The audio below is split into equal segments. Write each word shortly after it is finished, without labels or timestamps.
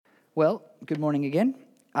Well, good morning again.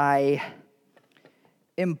 I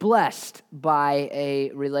am blessed by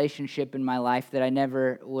a relationship in my life that I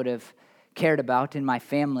never would have cared about in my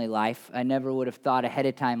family life. I never would have thought ahead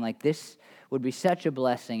of time like this would be such a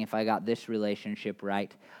blessing if I got this relationship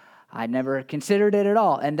right. I never considered it at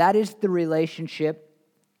all, and that is the relationship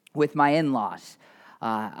with my in-laws.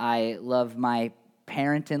 I love my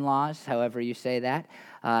parent-in-laws, however you say that.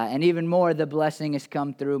 And even more, the blessing has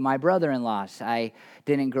come through my brother-in-laws. I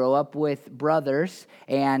didn't grow up with brothers,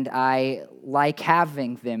 and I like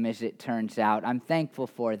having them, as it turns out. I'm thankful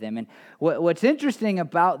for them. And what's interesting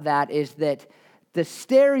about that is that the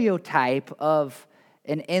stereotype of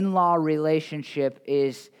an in-law relationship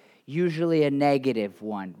is usually a negative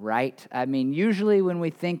one, right? I mean, usually when we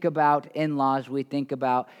think about in-laws, we think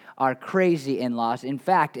about our crazy in-laws. In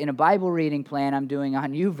fact, in a Bible reading plan I'm doing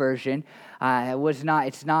on YouVersion,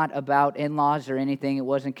 it's not about in-laws or anything. It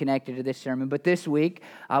wasn't connected to this sermon. But this week,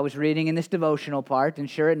 I was reading in this devotional part, and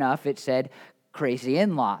sure enough, it said crazy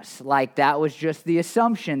in-laws. Like that was just the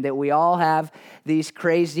assumption that we all have these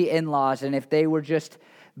crazy in-laws, and if they were just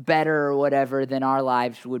better or whatever, then our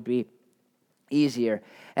lives would be easier.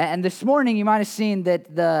 And this morning, you might have seen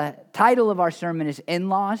that the title of our sermon is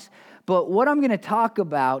In-Laws, but what I'm going to talk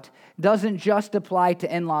about doesn't just apply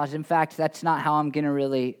to in-laws. In fact, that's not how I'm going to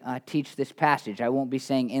really teach this passage. I won't be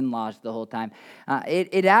saying in-laws the whole time.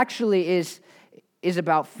 It actually is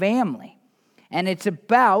about family. And it's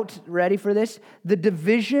about, ready for this, the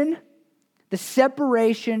division, the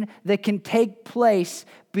separation that can take place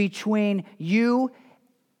between you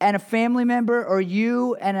and a family member, or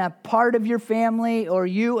you and a part of your family, or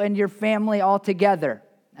you and your family altogether,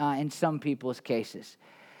 in some people's cases.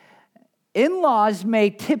 In-laws may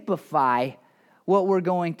typify what we're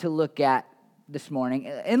going to look at this morning.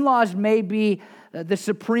 In-laws may be the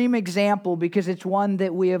supreme example because it's one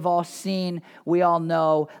that we have all seen, we all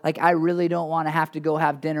know. Like, I really don't want to have to go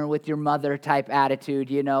have dinner with your mother type attitude,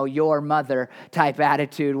 your mother type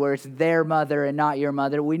attitude, where it's their mother and not your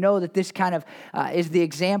mother. We know that this kind of is the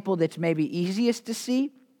example that's maybe easiest to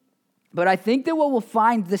see. But I think that what we'll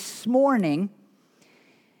find this morning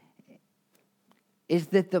is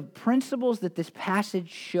that the principles that this passage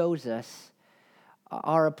shows us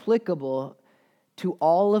are applicable to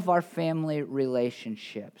all of our family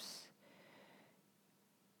relationships.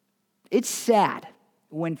 It's sad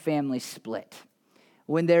when families split,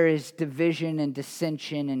 when there is division and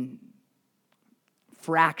dissension and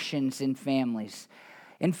fractions in families.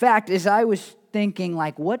 In fact, as I was thinking,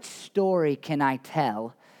 what story can I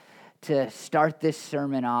tell to start this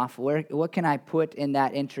sermon off? What can I put in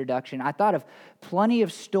that introduction? I thought of plenty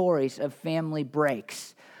of stories of family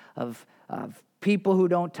breaks, of people who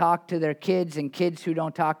don't talk to their kids and kids who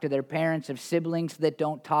don't talk to their parents, of siblings that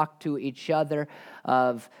don't talk to each other,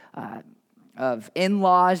 of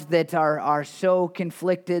in-laws that are so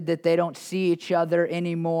conflicted that they don't see each other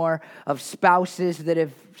anymore, of spouses that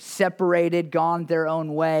have separated, gone their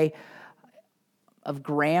own way, of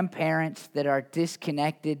grandparents that are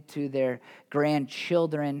disconnected to their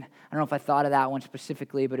grandchildren. I don't know if I thought of that one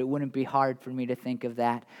specifically, but it wouldn't be hard for me to think of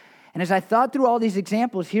that. And as I thought through all these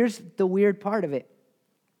examples, here's the weird part of it.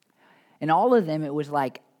 In all of them, it was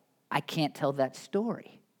like, I can't tell that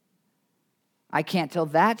story. I can't tell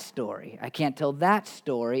that story. I can't tell that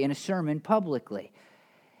story in a sermon publicly.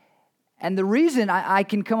 And the reason I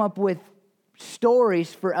can come up with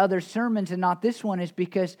stories for other sermons and not this one is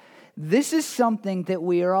because this is something that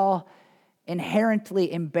we are all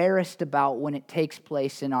inherently embarrassed about when it takes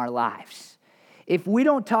place in our lives. If we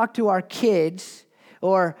don't talk to our kids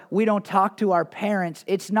or we don't talk to our parents,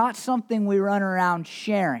 it's not something we run around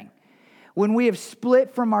sharing. When we have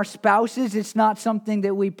split from our spouses, it's not something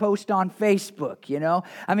that we post on Facebook,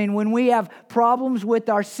 I mean, when we have problems with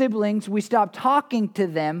our siblings, we stop talking to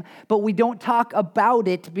them, but we don't talk about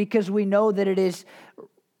it because we know that it is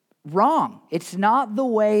wrong. It's not the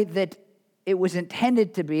way that it was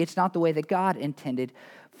intended to be. It's not the way that God intended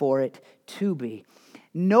for it to be.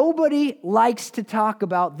 Nobody likes to talk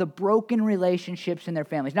about the broken relationships in their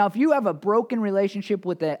families. Now, if you have a broken relationship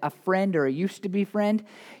with a friend or a used-to-be friend,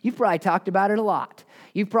 you've probably talked about it a lot.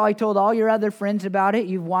 You've probably told all your other friends about it.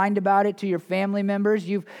 You've whined about it to your family members.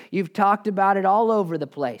 You've talked about it all over the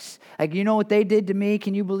place. Like, you know what they did to me?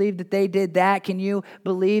 Can you believe that they did that? Can you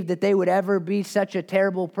believe that they would ever be such a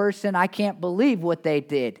terrible person? I can't believe what they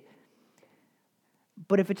did.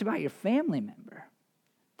 But if it's about your family member,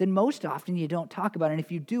 then most often you don't talk about it. And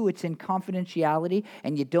if you do, it's in confidentiality,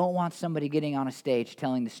 and you don't want somebody getting on a stage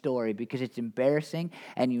telling the story because it's embarrassing,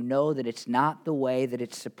 and you know that it's not the way that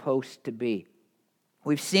it's supposed to be.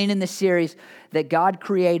 We've seen in this series that God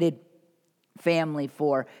created family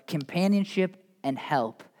for companionship and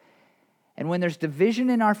help. And when there's division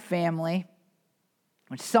in our family,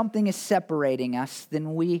 when something is separating us,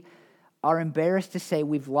 then we are embarrassed to say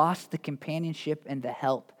we've lost the companionship and the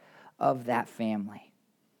help of that family.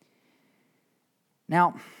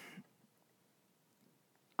 Now,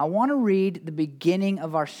 I want to read the beginning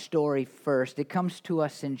of our story first. It comes to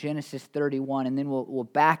us in Genesis 31, and then we'll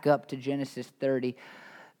back up to Genesis 30,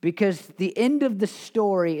 because the end of the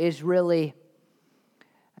story is really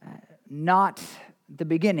not the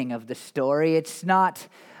beginning of the story. It's not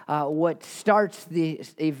what starts the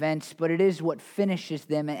events, but it is what finishes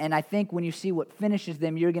them. And I think when you see what finishes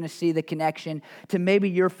them, you're going to see the connection to maybe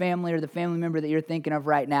your family or the family member that you're thinking of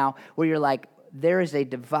right now, where you're like, there is a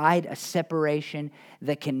divide, a separation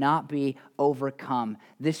that cannot be overcome.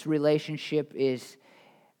 This relationship is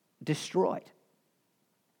destroyed.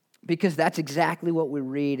 Because that's exactly what we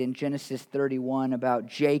read in Genesis 31 about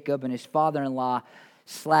Jacob and his father-in-law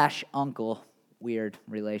 / uncle. Weird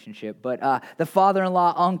relationship. But the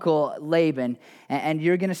father-in-law, uncle Laban. And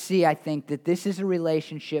you're going to see, I think, that this is a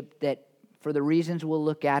relationship that, for the reasons we'll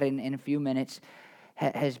look at in a few minutes,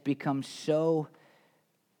 has become so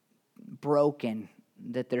broken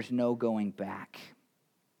that there's no going back.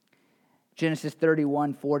 Genesis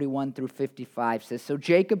 31, 41 through 55 says, So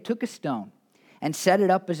Jacob took a stone and set it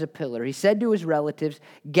up as a pillar. He said to his relatives,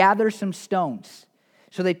 Gather some stones.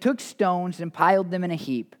 So they took stones and piled them in a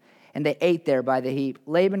heap, and they ate there by the heap.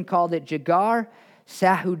 Laban called it Jegar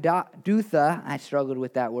Sahadutha. I struggled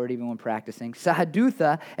with that word even when practicing.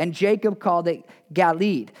 Sahadutha, and Jacob called it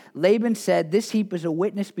Galeed. Laban said, This heap is a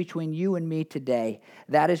witness between you and me today.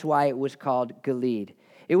 That is why it was called Galeed.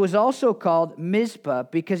 It was also called Mizpah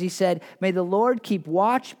because he said, May the Lord keep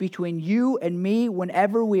watch between you and me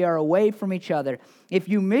whenever we are away from each other. If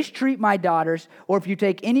you mistreat my daughters, or if you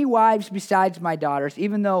take any wives besides my daughters,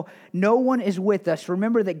 even though no one is with us,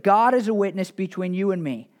 remember that God is a witness between you and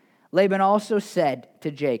me. Laban also said to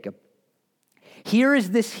Jacob, Here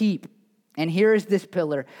is this heap, and here is this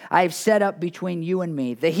pillar I have set up between you and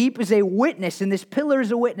me. The heap is a witness, and this pillar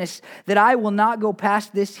is a witness that I will not go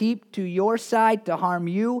past this heap to your side to harm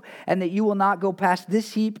you, and that you will not go past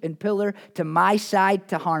this heap and pillar to my side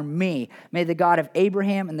to harm me. May the God of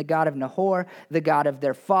Abraham and the God of Nahor, the God of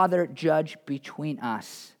their father, judge between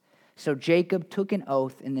us. So Jacob took an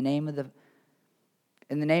oath in the name of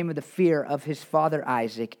the fear of his father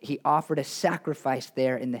Isaac. He offered a sacrifice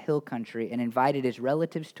there in the hill country and invited his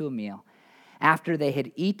relatives to a meal. After they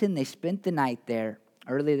had eaten, they spent the night there.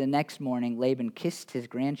 Early the next morning, Laban kissed his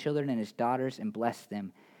grandchildren and his daughters and blessed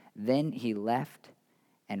them. Then he left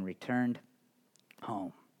and returned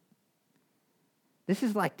home. This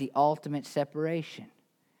is like the ultimate separation.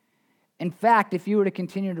 In fact, if you were to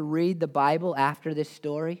continue to read the Bible after this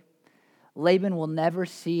story, Laban will never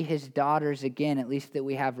see his daughters again, at least that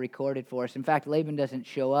we have recorded for us. In fact, Laban doesn't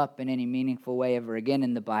show up in any meaningful way ever again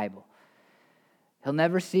in the Bible. He'll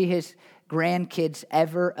never see his grandkids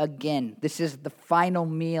ever again. This is the final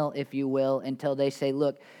meal, if you will, until they say,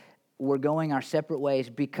 look, we're going our separate ways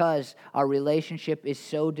because our relationship is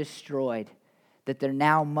so destroyed that there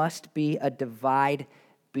now must be a divide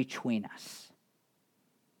between us.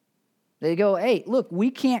 They go, hey, look,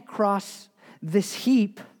 we can't cross this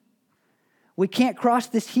heap. We can't cross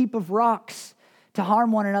this heap of rocks to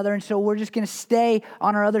harm one another, and so we're just going to stay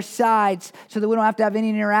on our other sides so that we don't have to have any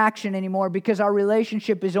interaction anymore because our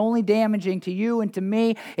relationship is only damaging to you and to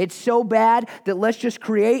me. It's so bad that let's just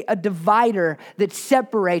create a divider that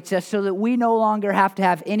separates us so that we no longer have to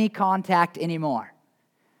have any contact anymore.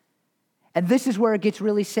 And this is where it gets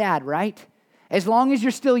really sad, right? As long as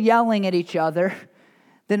you're still yelling at each other,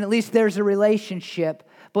 then at least there's a relationship.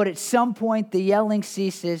 But at some point, the yelling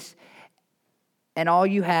ceases, and all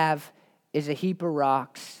you have is a heap of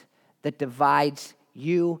rocks that divides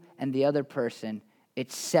you and the other person. It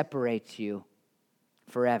separates you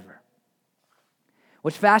forever.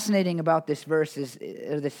 What's fascinating about this verse is,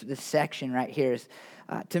 this section right here is,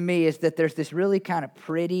 to me, is that there's this really kind of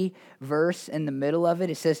pretty verse in the middle of it.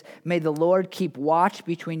 It says, may the Lord keep watch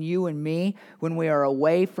between you and me when we are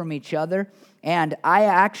away from each other. And I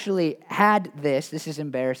actually had this is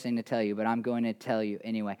embarrassing to tell you, but I'm going to tell you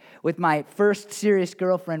anyway. With my first serious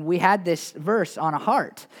girlfriend, we had this verse on a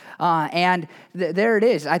heart. And there it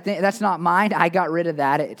is. I think that's not mine. I got rid of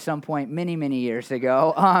that at some point many, many years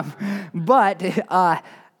ago. But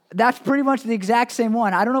that's pretty much the exact same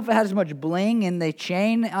one. I don't know if it has as much bling in the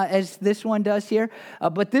chain as this one does here.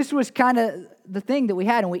 But this was kind of the thing that we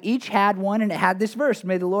had, and we each had one, and it had this verse,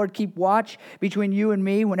 may the Lord keep watch between you and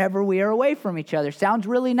me whenever we are away from each other. Sounds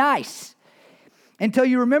really nice. Until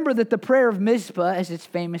you remember that the prayer of Mizpah, as it's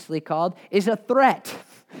famously called, is a threat.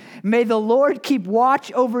 May the Lord keep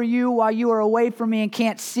watch over you while you are away from me and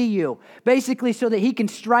can't see you. Basically, so that he can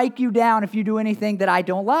strike you down if you do anything that I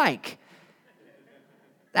don't like.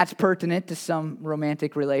 That's pertinent to some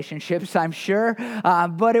romantic relationships, I'm sure.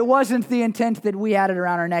 But it wasn't the intent that we had it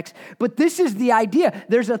around our necks. But this is the idea.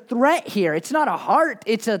 There's a threat here. It's not a heart,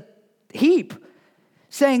 it's a heap.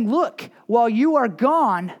 Saying, look, while you are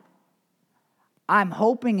gone, I'm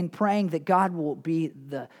hoping and praying that God will be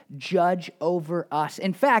the judge over us.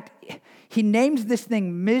 In fact, he names this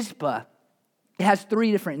thing Mizpah. It has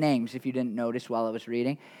 3 different names, if you didn't notice while I was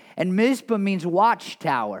reading. And Mizpah means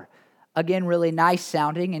watchtower. Again, really nice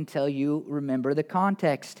sounding until you remember the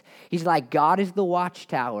context. He's like, God is the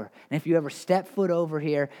watchtower. And if you ever step foot over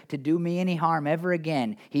here to do me any harm ever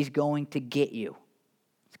again, he's going to get you.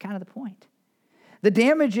 It's kind of the point. The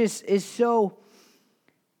damage is so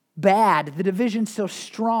bad, the division's so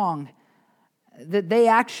strong, that they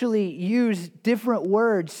actually use different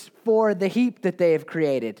words for the heap that they have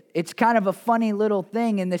created. It's kind of a funny little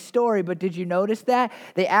thing in this story, but did you notice that?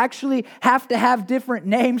 They actually have to have different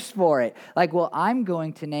names for it. Like, well, I'm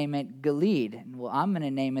going to name it Gilead. Well, I'm going to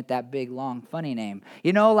name it that big, long, funny name.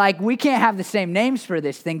 You know, like, we can't have the same names for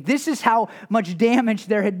this thing. This is how much damage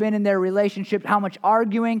there had been in their relationship, how much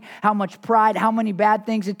arguing, how much pride, how many bad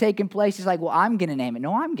things had taken place. It's like, well, I'm going to name it.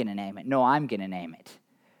 No, I'm going to name it. No, I'm going to name it.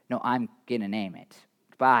 No, I'm going to name it.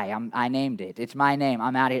 Bye, I named it. It's my name.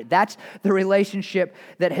 I'm out of here. That's the relationship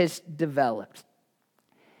that has developed.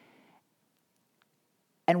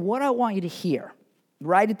 And what I want you to hear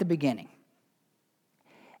right at the beginning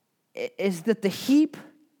is that the heap,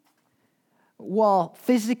 while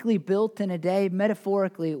physically built in a day,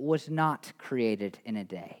 metaphorically was not created in a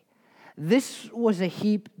day. This was a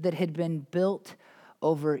heap that had been built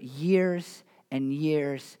over years and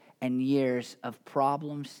years and years of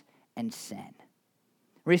problems and sin.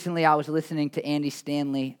 Recently, I was listening to Andy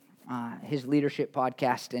Stanley, his leadership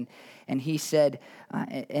podcast, and he said,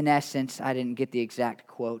 in essence, I didn't get the exact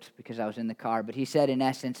quote because I was in the car, but he said, in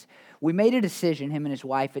essence, we made a decision, him and his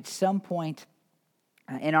wife, at some point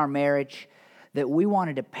in our marriage, that we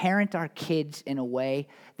wanted to parent our kids in a way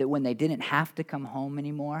that when they didn't have to come home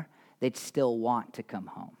anymore, they'd still want to come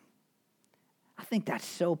home. I think that's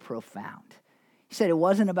so profound. He said it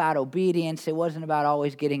wasn't about obedience. It wasn't about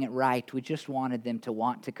always getting it right. We just wanted them to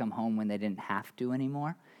want to come home when they didn't have to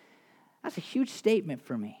anymore. That's a huge statement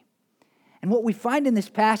for me. And what we find in this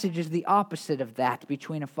passage is the opposite of that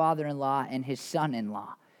between a father-in-law and his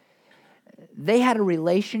son-in-law. They had a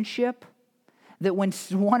relationship that when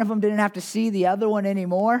one of them didn't have to see the other one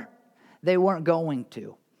anymore, they weren't going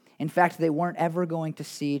to. In fact, they weren't ever going to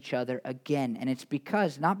see each other again. And it's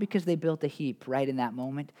not because they built a heap right in that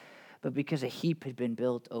moment, but because a heap had been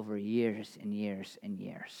built over years and years and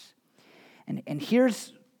years. And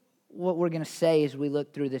here's what we're going to say as we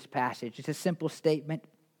look through this passage. It's a simple statement.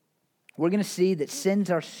 We're going to see that sins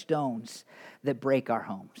are stones that break our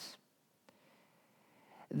homes.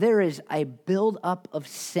 There is a buildup of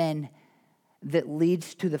sin that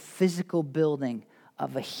leads to the physical building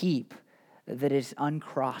of a heap that is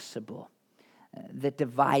uncrossable, that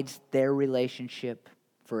divides their relationship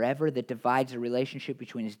forever, that divides a relationship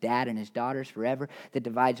between his dad and his daughters forever, that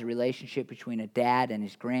divides a relationship between a dad and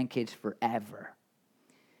his grandkids forever.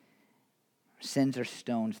 Sins are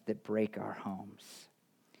stones that break our homes.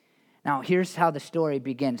 Now, here's how the story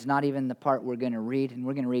begins, not even the part we're going to read, and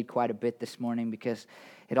we're going to read quite a bit this morning because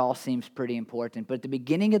it all seems pretty important. But at the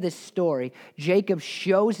beginning of this story, Jacob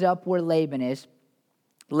shows up where Laban is.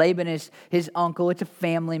 Laban is his uncle. It's a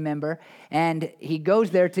family member. And he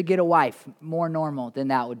goes there to get a wife. More normal than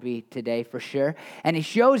that would be today for sure. And he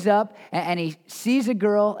shows up and he sees a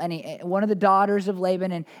girl, and one of the daughters of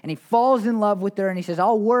Laban, and he falls in love with her. And he says,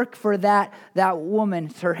 I'll work for that woman,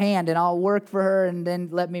 it's her hand, and I'll work for her and then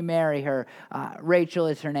let me marry her. Rachel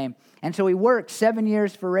is her name. And so he worked 7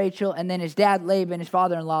 years for Rachel, and then his dad Laban, his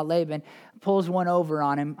father-in-law Laban, pulls one over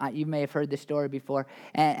on him. You may have heard this story before.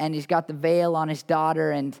 And he's got the veil on his daughter,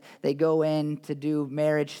 and they go in to do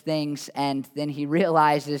marriage things. And then he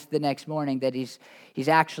realizes the next morning that he's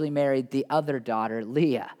actually married the other daughter,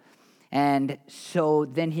 Leah. And so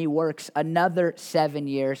then he works another 7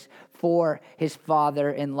 years for his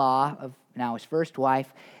father-in-law, of now his first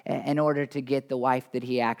wife, in order to get the wife that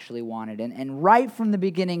he actually wanted. And right from the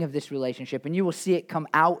beginning of this relationship, and you will see it come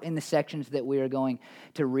out in the sections that we are going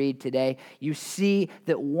to read today, you see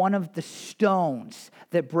that one of the stones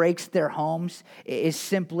that breaks their homes is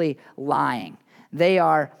simply lying. They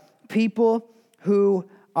are people who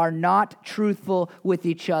are not truthful with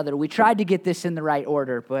each other. We tried to get this in the right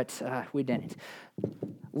order, but we didn't.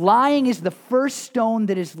 Lying is the first stone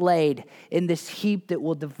that is laid in this heap that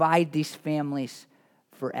will divide these families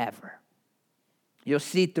forever. You'll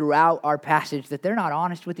see throughout our passage that they're not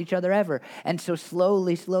honest with each other ever. And so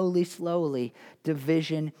slowly,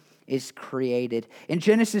 division is created. In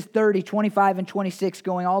Genesis 30, 25 and 26,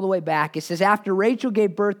 going all the way back, it says, after Rachel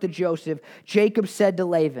gave birth to Joseph, Jacob said to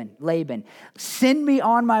Laban, send me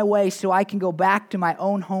on my way so I can go back to my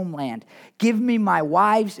own homeland. Give me my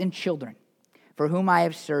wives and children, for whom I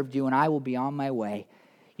have served you, and I will be on my way.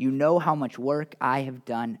 You know how much work I have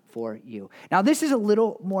done for you. Now, this is a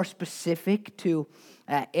little more specific to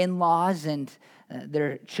in-laws and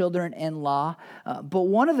their children-in-law. But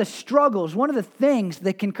one of the struggles, one of the things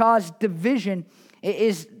that can cause division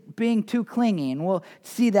is being too clingy. And we'll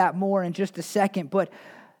see that more in just a second. But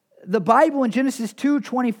the Bible in Genesis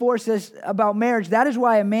 2:24 says about marriage, that is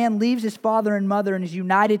why a man leaves his father and mother and is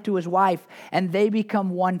united to his wife, and they become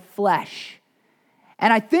one flesh.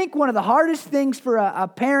 And I think one of the hardest things for a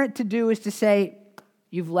parent to do is to say,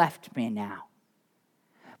 you've left me now.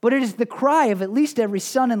 But it is the cry of at least every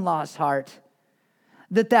son-in-law's heart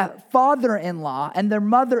that father-in-law and their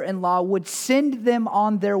mother-in-law would send them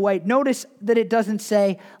on their way. Notice that it doesn't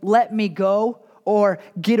say, let me go or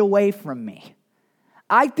get away from me.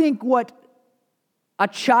 I think what a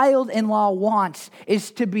child-in-law wants is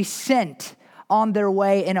to be sent on their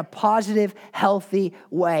way in a positive, healthy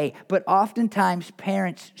way. But oftentimes,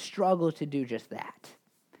 parents struggle to do just that.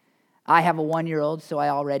 I have a 1-year-old, so I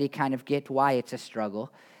already kind of get why it's a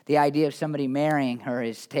struggle. The idea of somebody marrying her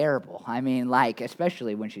is terrible. I mean,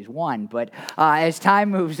 especially when she's 1. But as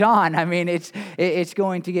time moves on, I mean, it's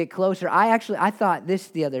going to get closer. I thought this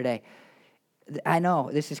the other day. I know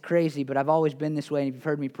this is crazy, but I've always been this way. And if you've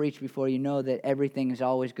heard me preach before, you know that everything is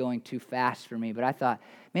always going too fast for me. But I thought,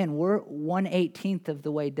 man, we're 1/18 of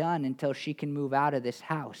the way done until she can move out of this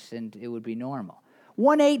house and it would be normal.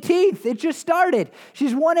 1/18, it just started.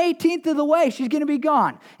 She's 1/18 of the way. She's going to be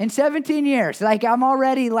gone in 17 years. I'm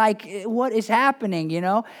already what is happening, you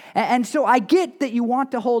know? And so I get that you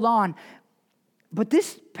want to hold on. But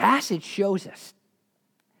this passage shows us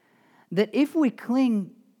that if we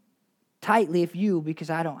cling tightly,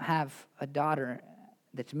 because I don't have a daughter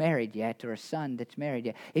that's married yet or a son that's married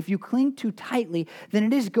yet, if you cling too tightly, then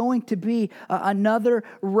it is going to be another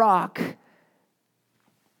rock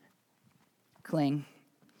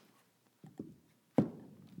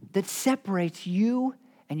that separates you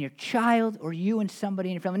and your child or you and somebody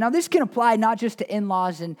in your family. Now, this can apply not just to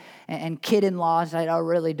in-laws and kid-in-laws. I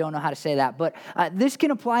really don't know how to say that, but this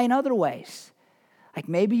can apply in other ways. Like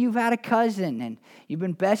maybe you've had a cousin and you've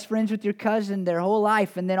been best friends with your cousin their whole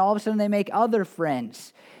life, and then all of a sudden they make other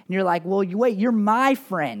friends. And you're like, well, wait, you're my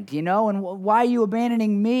friend, you know, and why are you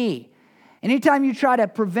abandoning me? Anytime you try to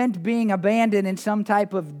prevent being abandoned in some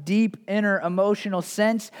type of deep inner emotional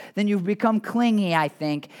sense, then you've become clingy, I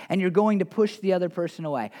think, and you're going to push the other person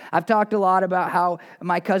away. I've talked a lot about how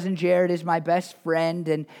my cousin Jared is my best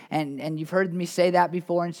friend, and you've heard me say that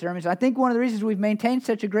before in sermons. I think one of the reasons we've maintained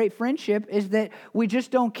such a great friendship is that we just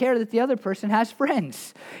don't care that the other person has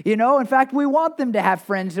friends. You know, in fact, we want them to have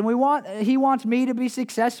friends, and he wants me to be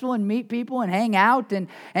successful and meet people and hang out, and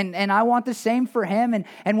I want the same for him.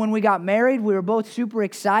 And when we got married, we were both super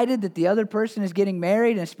excited that the other person is getting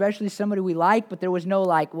married, and especially somebody we like, but there was no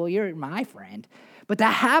well, you're my friend. But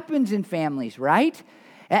that happens in families, right?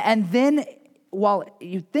 And then while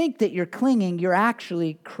you think that you're clinging, you're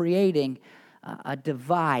actually creating a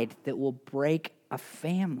divide that will break a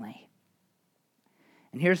family.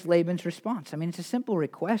 And here's Laban's response. I mean, it's a simple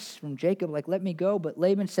request from Jacob, let me go. But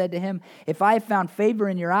Laban said to him, if I have found favor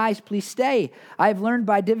in your eyes, please stay. I have learned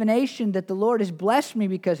by divination that the Lord has blessed me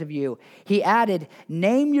because of you. He added,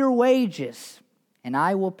 name your wages, and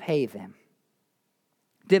I will pay them.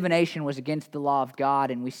 Divination was against the law of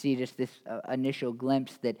God, and we see just this initial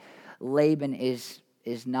glimpse that Laban is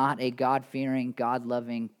not a God-fearing,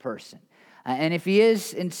 God-loving person. And if he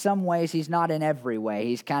is in some ways, he's not in every way.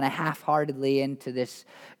 He's kind of half-heartedly into this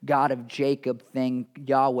God of Jacob thing,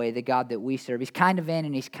 Yahweh, the God that we serve. He's kind of in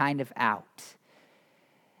and he's kind of out.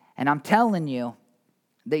 And I'm telling you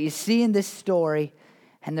that you see in this story,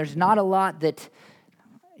 and there's not a lot that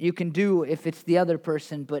you can do if it's the other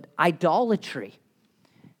person, but idolatry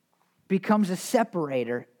becomes a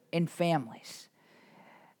separator in families.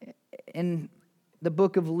 In the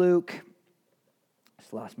book of Luke,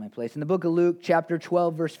 lost my place. In the book of Luke, chapter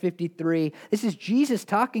 12, verse 53, this is Jesus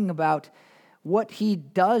talking about what he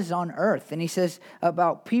does on earth. And he says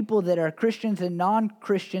about people that are Christians and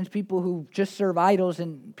non-Christians, people who just serve idols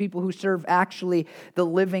and people who serve actually the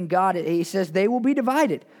living God. He says they will be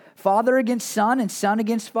divided. Father against son and son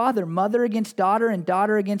against father, mother against daughter and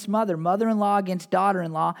daughter against mother, mother-in-law against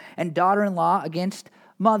daughter-in-law and daughter-in-law against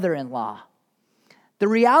mother-in-law. The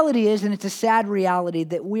reality is, and it's a sad reality,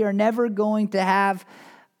 that we are never going to have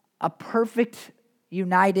a perfect,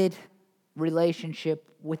 united relationship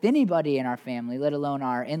with anybody in our family, let alone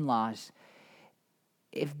our in-laws,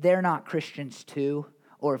 if they're not Christians too,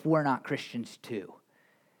 or if we're not Christians too.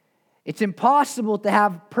 It's impossible to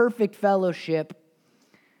have perfect fellowship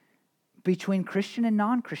between Christian and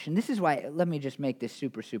non-Christian. This is why, let me just make this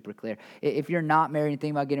super, super clear. If you're not married and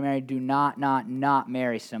thinking about getting married, do not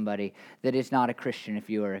marry somebody that is not a Christian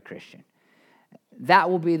if you are a Christian.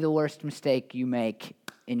 That will be the worst mistake you make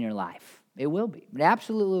in your life. It will be. It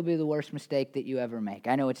absolutely will be the worst mistake that you ever make.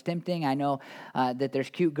 I know it's tempting. I know that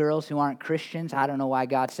there's cute girls who aren't Christians. I don't know why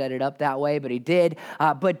God set it up that way, but he did.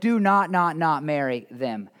 But do not marry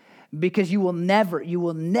them, because you will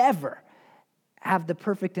never have the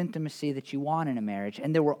perfect intimacy that you want in a marriage,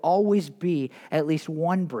 and there will always be at least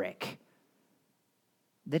one brick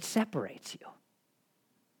that separates you,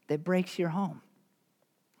 that breaks your home.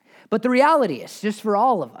 But the reality is, just for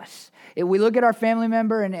all of us, if we look at our family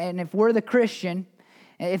member, and if we're the Christian,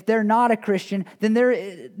 if they're not a Christian, then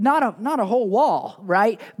they're not a whole wall,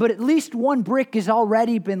 right? But at least one brick has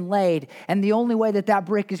already been laid, and the only way that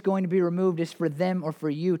brick is going to be removed is for them or for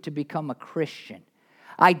you to become a Christian.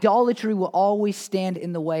 Idolatry will always stand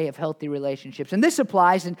in the way of healthy relationships. And this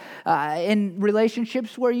applies in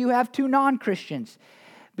relationships where you have two non-Christians,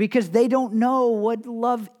 because they don't know what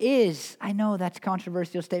love is. I know that's a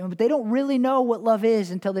controversial statement, but they don't really know what love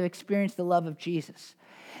is until they've experienced the love of Jesus.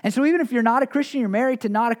 And so even if you're not a Christian, you're married to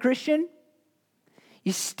not a Christian,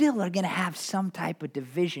 you still are going to have some type of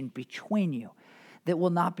division between you that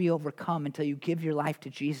will not be overcome until you give your life to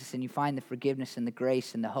Jesus and you find the forgiveness and the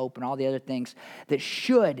grace and the hope and all the other things that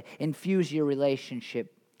should infuse your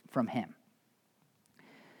relationship from him.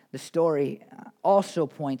 The story also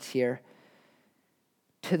points here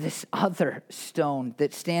to this other stone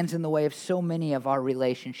that stands in the way of so many of our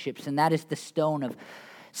relationships, and that is the stone of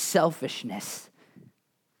selfishness.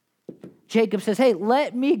 Jacob says, hey,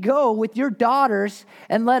 let me go with your daughters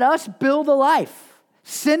and let us build a life.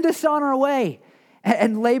 Send us on our way.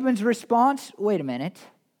 And Laban's response, wait a minute.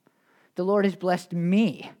 The Lord has blessed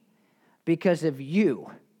me because of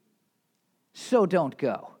you. So don't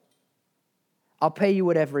go. I'll pay you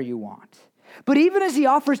whatever you want. But even as he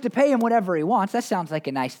offers to pay him whatever he wants, that sounds like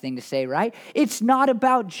a nice thing to say, right? It's not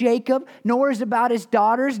about Jacob, nor is it about his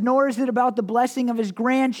daughters, nor is it about the blessing of his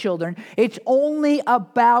grandchildren. It's only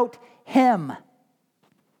about him. I'm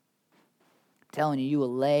telling you, you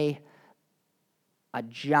will lay a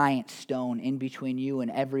giant stone in between you and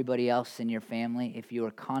everybody else in your family if you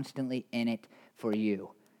are constantly in it for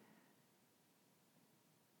you.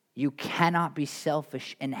 You cannot be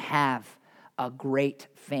selfish and have a great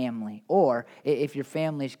family. Or if your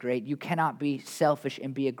family is great, you cannot be selfish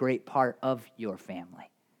and be a great part of your family.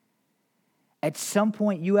 At some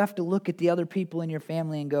point, you have to look at the other people in your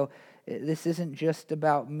family and go, this isn't just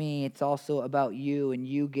about me, it's also about you and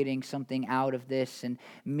you getting something out of this and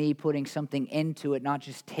me putting something into it, not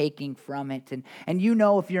just taking from it. And you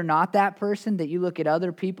know, if you're not that person, that you look at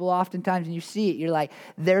other people oftentimes and you see it, you're like,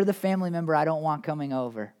 they're the family member I don't want coming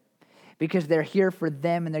over. Because they're here for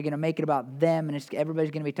them and they're going to make it about them and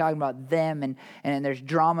everybody's going to be talking about them and there's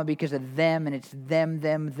drama because of them and it's them.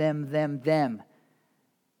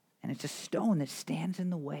 And it's a stone that stands in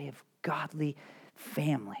the way of godly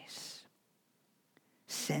families.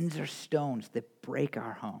 Sins are stones that break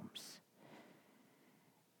our homes.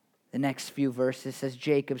 The next few verses says,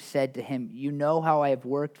 Jacob said to him, you know how I have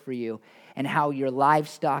worked for you and how your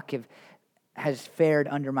livestock has fared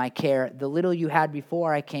under my care. The little you had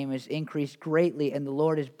before I came has increased greatly, and the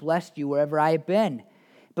Lord has blessed you wherever I have been.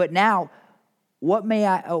 But now, when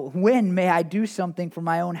may I do something for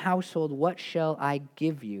my own household? What shall I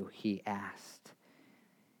give you? He asked.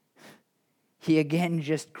 He again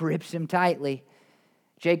just grips him tightly.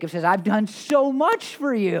 Jacob says, I've done so much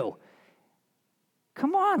for you.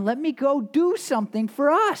 Come on, let me go do something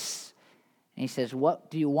for us. And he says,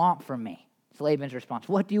 what do you want from me? It's Laban's response.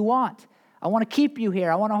 What do you want? I want to keep you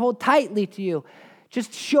here. I want to hold tightly to you.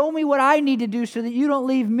 Just show me what I need to do so that you don't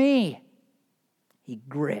leave me. He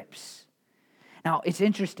grips. Now, it's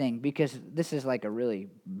interesting because this is like a really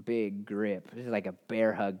big grip. This is like a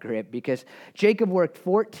bear hug grip because Jacob worked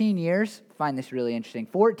 14 years. I find this really interesting.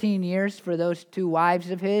 14 years for those two wives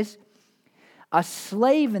of his. A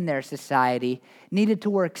slave in their society needed to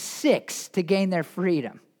work 6 to gain their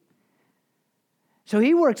freedom. So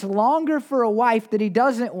he works longer for a wife that he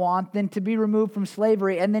doesn't want than to be removed from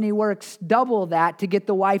slavery, and then he works double that to get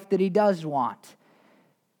the wife that he does want.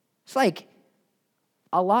 It's like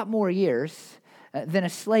a lot more years than a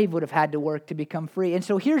slave would have had to work to become free. And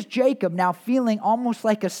so here's Jacob now feeling almost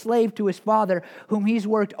like a slave to his father, whom he's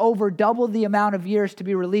worked over double the amount of years to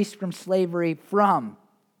be released from slavery from.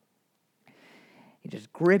 He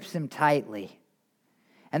just grips him tightly.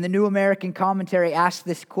 And the New American Commentary asks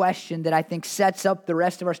this question that I think sets up the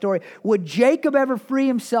rest of our story. Would Jacob ever free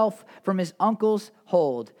himself from his uncle's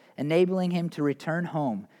hold, enabling him to return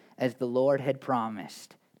home as the Lord had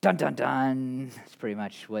promised? Dun, dun, dun. That's pretty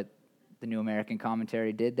much what the New American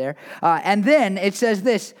Commentary did there. And then it says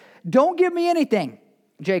this, "Don't give me anything,"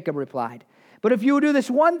 Jacob replied. "But if you will do this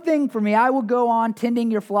one thing for me, I will go on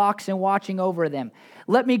tending your flocks and watching over them.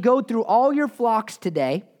 Let me go through all your flocks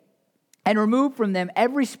today and remove from them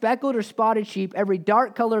every speckled or spotted sheep, every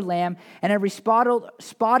dark-colored lamb, and every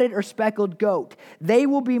spotted or speckled goat. They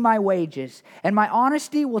will be my wages, and my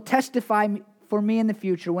honesty will testify for me in the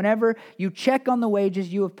future whenever you check on the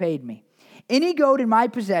wages you have paid me. Any goat in my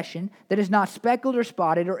possession that is not speckled or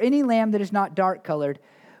spotted, or any lamb that is not dark-colored,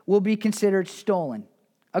 will be considered stolen."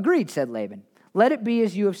 "Agreed," said Laban. "Let it be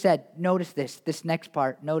as you have said." Notice this next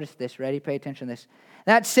part. Notice this. Ready? Pay attention to this.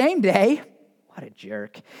 "That same day," what a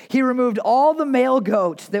jerk, "he removed all the male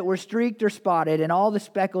goats that were streaked or spotted, and all the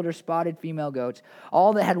speckled or spotted female goats,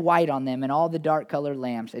 all that had white on them, and all the dark-colored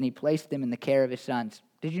lambs, and he placed them in the care of his sons."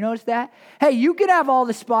 Did you notice that? Hey, you can have all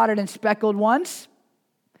the spotted and speckled ones,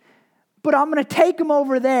 but I'm going to take them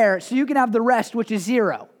over there so you can have the rest, which is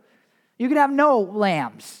zero. You can have no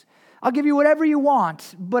lambs. I'll give you whatever you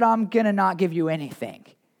want, but I'm going to not give you anything.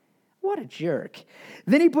 What a jerk.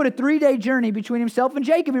 Then he put a 3-day journey between himself and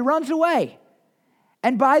Jacob. He runs away.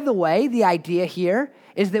 And by the way, the idea here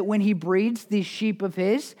is that when he breeds these sheep of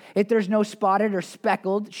his, if there's no spotted or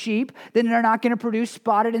speckled sheep, then they're not going to produce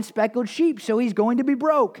spotted and speckled sheep. So he's going to be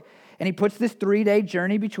broke. And he puts this 3-day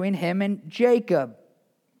journey between him and Jacob,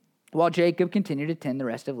 while Jacob continued to tend the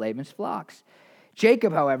rest of Laban's flocks.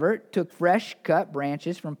 Jacob, however, took fresh cut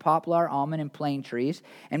branches from poplar, almond, and plane trees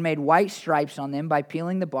and made white stripes on them by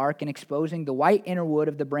peeling the bark and exposing the white inner wood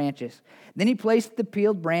of the branches. Then he placed the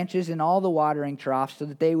peeled branches in all the watering troughs so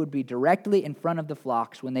that they would be directly in front of the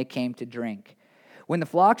flocks when they came to drink. When the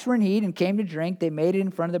flocks were in heat and came to drink, they made it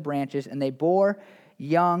in front of the branches, and they bore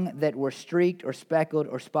young that were streaked or speckled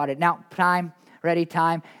or spotted. Now, time.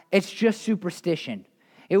 It's just superstition.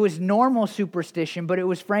 It was normal superstition, but it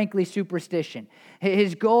was frankly superstition.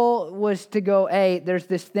 His goal was to go, hey, there's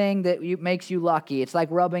this thing that makes you lucky. It's like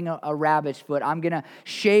rubbing a rabbit's foot. I'm going to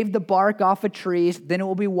shave the bark off of trees, then it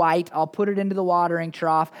will be white. I'll put it into the watering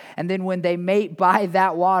trough, and then when they mate by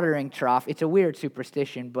that watering trough, it's a weird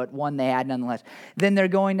superstition, but one they had nonetheless, then they're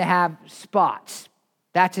going to have spots.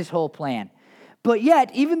 That's his whole plan. But yet,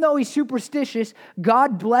 even though he's superstitious,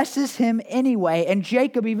 God blesses him anyway, and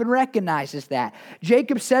Jacob even recognizes that.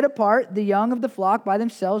 Jacob set apart the young of the flock by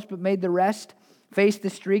themselves, but made the rest face the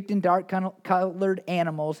streaked and dark-colored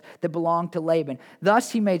animals that belonged to Laban. Thus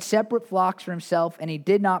he made separate flocks for himself, and he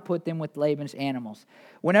did not put them with Laban's animals.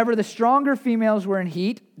 Whenever the stronger females were in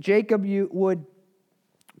heat, Jacob would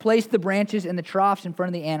place the branches in the troughs in front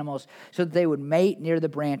of the animals so that they would mate near the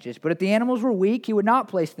branches. But if the animals were weak, he would not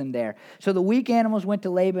place them there. So the weak animals went to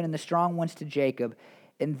Laban and the strong ones to Jacob.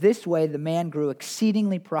 In this way, the man grew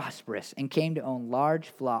exceedingly prosperous and came to own large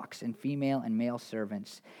flocks and female and male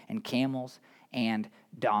servants and camels and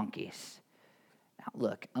donkeys. Now,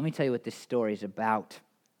 look, let me tell you what this story is about,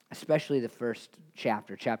 especially the first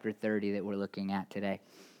chapter, chapter 30 that we're looking at today.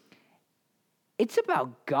 It's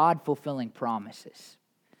about God fulfilling promises.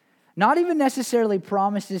 Not even necessarily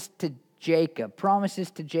promises to Jacob, promises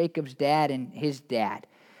to Jacob's dad and his dad.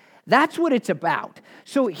 That's what it's about.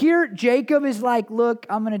 So here Jacob is like, look,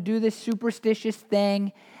 I'm going to do this superstitious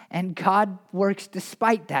thing, and God works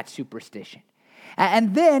despite that superstition.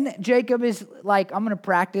 And then Jacob is like, I'm going to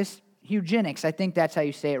practice eugenics. I think that's how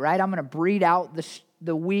you say it, right? I'm going to breed out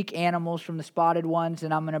the weak animals from the spotted ones,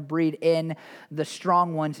 and I'm going to breed in the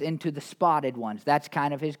strong ones into the spotted ones. That's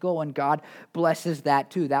kind of his goal, and God blesses that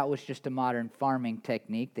too. That was just a modern farming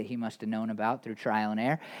technique that he must have known about through trial and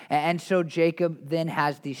error. And so Jacob then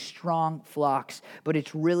has these strong flocks, but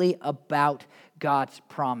it's really about God's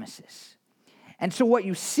promises. And so what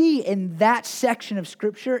you see in that section of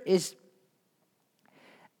Scripture is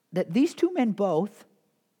that these two men both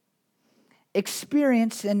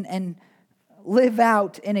experience and live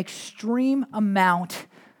out an extreme amount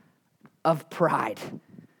of pride.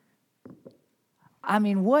 I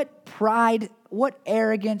mean, what pride, what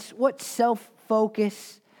arrogance, what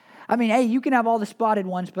self-focus. I mean, hey, you can have all the spotted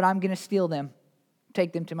ones, but I'm going to steal them,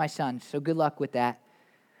 take them to my sons, so good luck with that.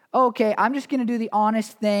 Okay, I'm just going to do the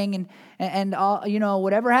honest thing, and I'll,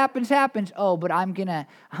 whatever happens, happens. Oh, but I'm gonna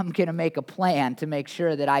make a plan to make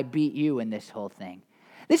sure that I beat you in this whole thing.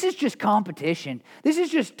 This is just competition. This is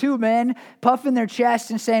just two men puffing their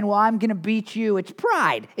chests and saying, well, I'm going to beat you. It's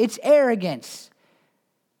pride. It's arrogance.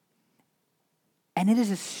 And it is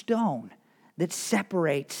a stone that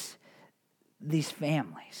separates these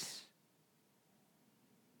families.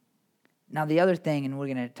 Now, the other thing, and we're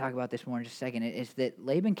going to talk about this more in just a second, is that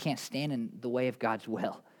Laban can't stand in the way of God's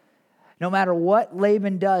will. No matter what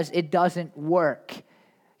Laban does, it doesn't work.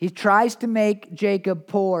 He tries to make Jacob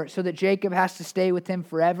poor so that Jacob has to stay with him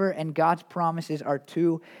forever, and God's promises are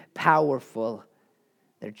too powerful.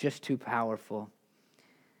 They're just too powerful.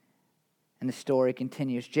 And the story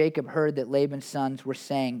continues. Jacob heard that Laban's sons were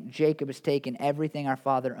saying, Jacob has taken everything our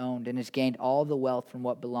father owned and has gained all the wealth from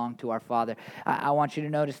what belonged to our father. I want you to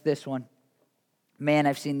notice this one. Man,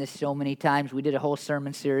 I've seen this so many times. We did a whole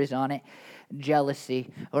sermon series on it. Jealousy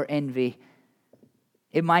or envy.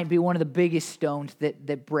 It might be one of the biggest stones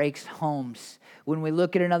that breaks homes. When we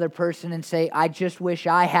look at another person and say, I just wish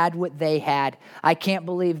I had what they had. I can't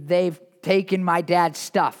believe they've taken my dad's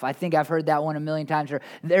stuff. I think I've heard that one a million times. Or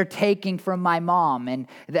they're taking from my mom, and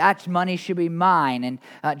that money should be mine. And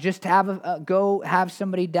just go have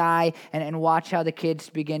somebody die and watch how the kids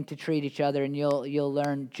begin to treat each other, and you'll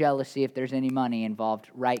learn jealousy if there's any money involved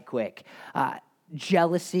right quick.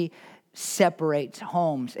 Jealousy separates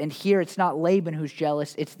homes. And here it's not Laban who's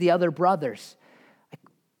jealous, it's the other brothers.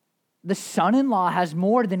 The son-in-law has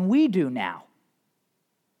more than we do now.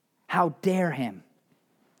 How dare him?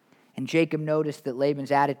 And Jacob noticed that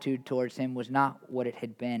Laban's attitude towards him was not what it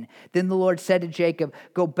had been. Then the Lord said to Jacob,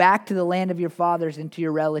 go back to the land of your fathers and to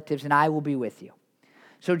your relatives, and I will be with you.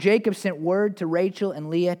 So Jacob sent word to Rachel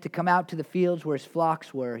and Leah to come out to the fields where his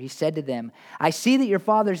flocks were. He said to them, I see that your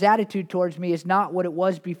father's attitude towards me is not what it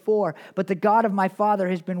was before, but the God of my father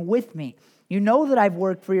has been with me. You know that I've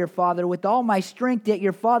worked for your father with all my strength, yet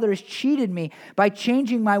your father has cheated me by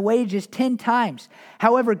changing my wages 10 times.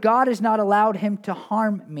 However, God has not allowed him to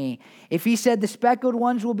harm me. If he said the speckled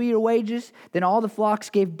ones will be your wages, then all the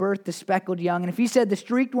flocks gave birth to speckled young. And if he said the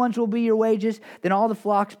streaked ones will be your wages, then all the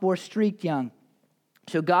flocks bore streaked young.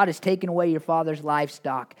 So God has taken away your father's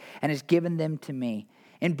livestock and has given them to me.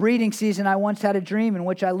 In breeding season, I once had a dream in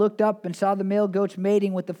which I looked up and saw the male goats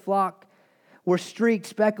mating with the flock were streaked,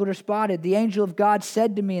 speckled, or spotted. The angel of God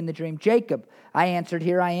said to me in the dream, Jacob. I answered,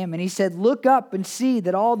 here I am. And he said, look up and see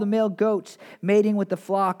that all the male goats mating with the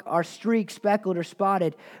flock are streaked, speckled, or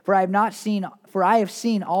spotted. For I have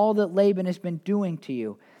seen all that Laban has been doing to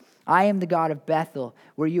you. I am the God of Bethel,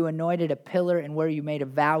 where you anointed a pillar and where you made a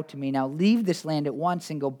vow to me. Now leave this land at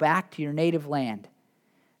once and go back to your native land.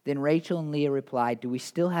 Then Rachel and Leah replied, do we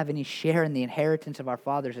still have any share in the inheritance of our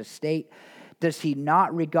father's estate? Does he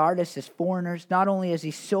not regard us as foreigners? Not only has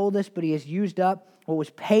he sold us, but he has used up what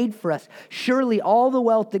was paid for us. Surely all the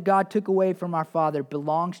wealth that God took away from our father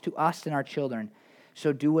belongs to us and our children.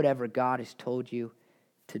 So do whatever God has told you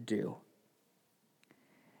to do.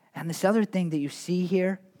 And this other thing that you see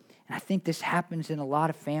here, and I think this happens in a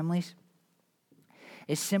lot of families,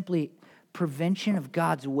 is simply prevention of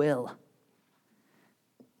God's will.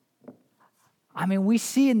 I mean, we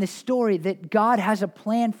see in this story that God has a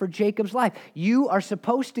plan for Jacob's life. You are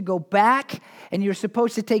supposed to go back, and you're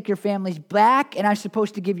supposed to take your families back, and I'm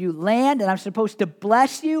supposed to give you land, and I'm supposed to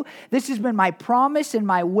bless you. This has been my promise and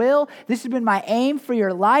my will. This has been my aim for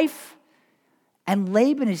your life. And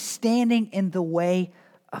Laban is standing in the way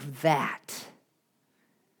of that.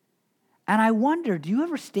 And I wonder, do you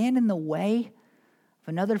ever stand in the way of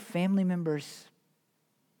another family member's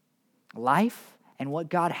life and what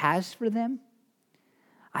God has for them?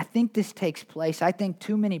 I think this takes place. I think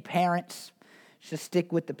too many parents, just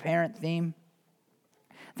stick with the parent theme,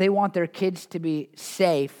 they want their kids to be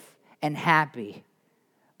safe and happy,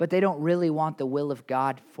 but they don't really want the will of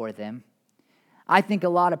God for them. I think a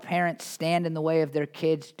lot of parents stand in the way of their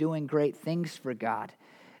kids doing great things for God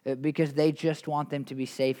because they just want them to be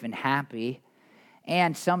safe and happy,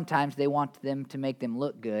 and sometimes they want them to make them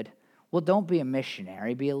look good. Well, don't be a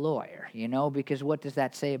missionary, be a lawyer, because what does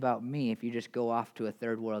that say about me if you just go off to a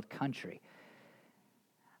third world country?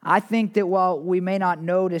 I think that while we may not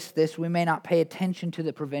notice this, we may not pay attention to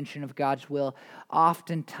the prevention of God's will,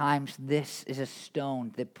 oftentimes this is a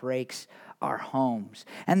stone that breaks our homes.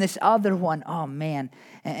 And this other one, oh man,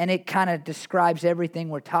 and it kind of describes everything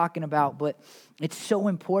we're talking about, but it's so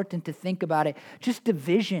important to think about it. Just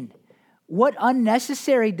division. What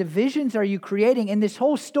unnecessary divisions are you creating? In this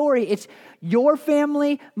whole story, it's your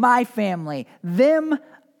family, my family, them,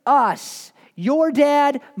 us, your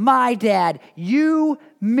dad, my dad, you,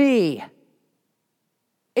 me.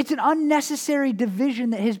 It's an unnecessary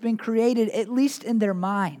division that has been created, at least in their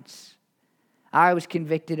minds. I was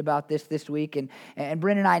convicted about this week, and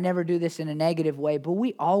Brent and I never do this in a negative way, but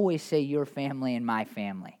we always say your family and my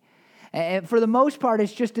family. And for the most part,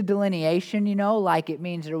 it's just a delineation, like it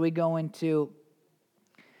means, are we going to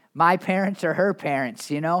my parents or her parents,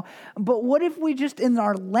 But what if we just, in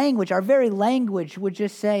our language, our very language, would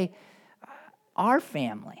just say, our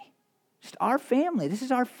family. Just our family. This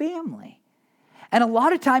is our family. And a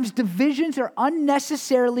lot of times, divisions are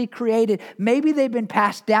unnecessarily created. Maybe they've been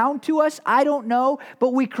passed down to us. I don't know. But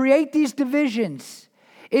we create these divisions.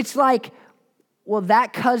 It's like, well,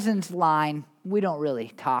 that cousin's line, we don't really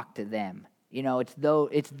talk to them.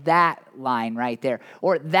 It's that line right there.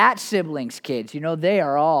 Or that sibling's kids, they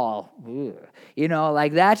are all,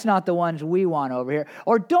 like that's not the ones we want over here.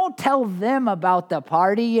 Or don't tell them about the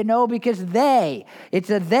party, because it's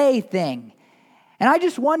a they thing. And I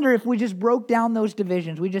just wonder if we just broke down those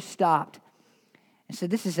divisions, we just stopped and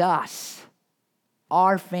said, this is us,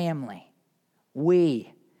 our family,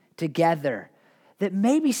 we together, that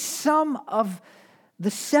maybe some of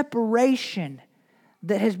the separation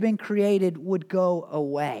that has been created would go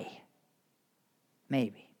away.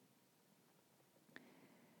 Maybe.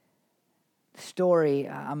 The story,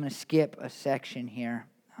 I'm going to skip a section here,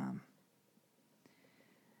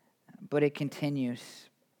 but it continues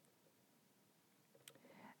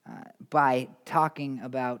by talking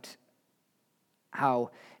about how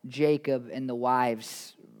Jacob and the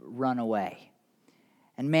wives run away.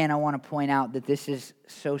 And man, I want to point out that this is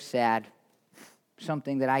so sad,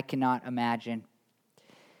 something that I cannot imagine.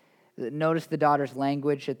 Notice the daughter's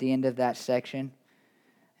language at the end of that section.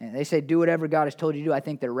 And they say, do whatever God has told you to do. I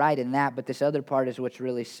think they're right in that, but this other part is what's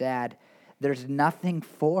really sad. There's nothing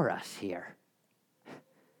for us here.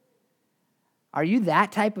 Are you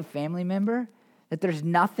that type of family member? That there's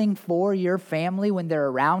nothing for your family when they're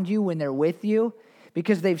around you, when they're with you?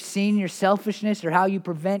 Because they've seen your selfishness or how you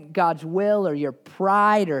prevent God's will or your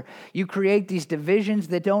pride, or you create these divisions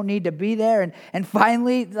that don't need to be there. And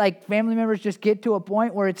finally, like family members just get to a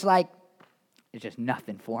point where it's like, there's just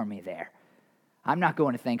nothing for me there. I'm not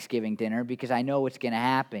going to Thanksgiving dinner because I know what's going to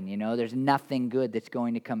happen. There's nothing good that's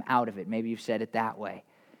going to come out of it. Maybe you've said it that way.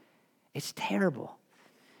 It's terrible.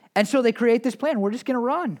 And so they create this plan. We're just going to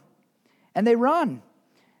run. And they run.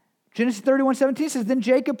 Genesis 31:17 says, then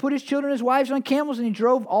Jacob put his children and his wives on camels, and he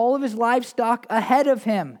drove all of his livestock ahead of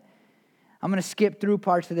him. I'm going to skip through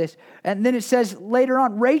parts of this. And then it says later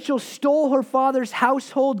on, Rachel stole her father's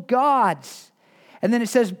household gods. And then it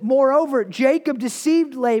says, moreover, Jacob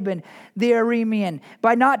deceived Laban the Aramean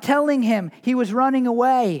by not telling him he was running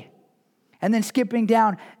away. And then skipping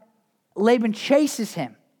down, Laban chases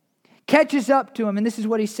him, catches up to him, and this is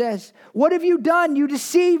what he says. What have you done? You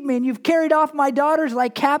deceived me, and you've carried off my daughters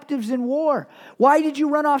like captives in war. Why did you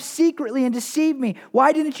run off secretly and deceive me?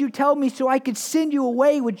 Why didn't you tell me so I could send you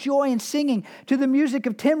away with joy and singing to the music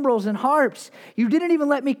of timbrels and harps? You didn't even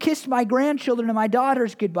let me kiss my grandchildren and my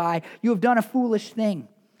daughters goodbye. You have done a foolish thing.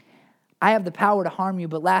 I have the power to harm you,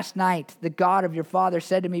 but last night the God of your father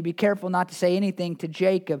said to me, be careful not to say anything to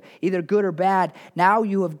Jacob, either good or bad. Now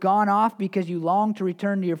you have gone off because you long to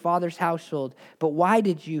return to your father's household. But why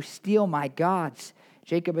did you steal my gods?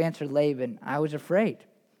 Jacob answered Laban, I was afraid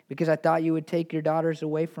because I thought you would take your daughters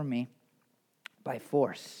away from me by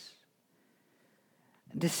force.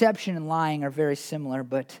 Deception and lying are very similar,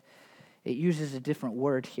 but it uses a different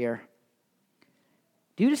word here.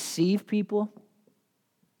 Do you deceive people?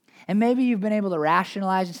 And maybe you've been able to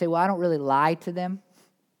rationalize and say, well, I don't really lie to them.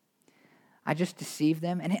 I just deceive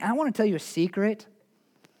them. And I want to tell you a secret,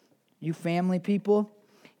 you family people.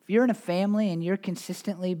 If you're in a family and you're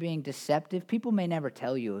consistently being deceptive, people may never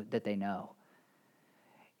tell you that they know.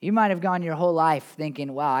 You might have gone your whole life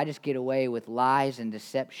thinking, wow, I just get away with lies and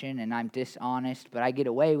deception and I'm dishonest, but I get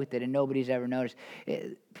away with it and nobody's ever noticed.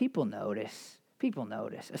 People notice. People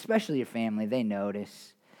notice, especially your family. They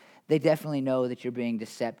notice. They definitely know that you're being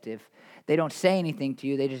deceptive. They don't say anything to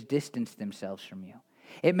you. They just distance themselves from you.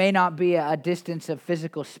 It may not be a distance of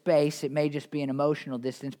physical space. It may just be an emotional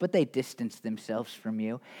distance, but they distance themselves from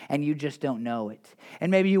you, and you just don't know it.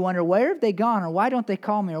 And maybe you wonder, where have they gone, or why don't they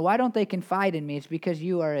call me, or why don't they confide in me? It's because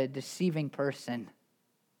you are a deceiving person,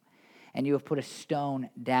 and you have put a stone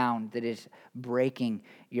down that is breaking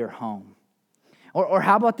your home. Or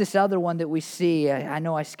how about this other one that we see? I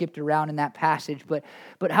know I skipped around in that passage, but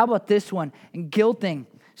how about this one? And guilting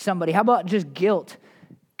somebody. How about just guilt?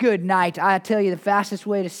 Good night. I tell you, the fastest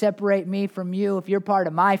way to separate me from you, if you're part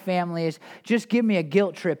of my family, is just give me a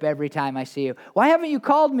guilt trip every time I see you. Why haven't you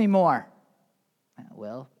called me more?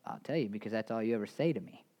 Well, I'll tell you, because that's all you ever say to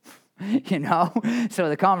me. So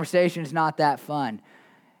the conversation's not that fun.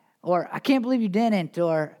 or I can't believe you didn't,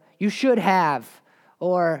 or you should have,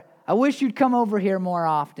 or I wish you'd come over here more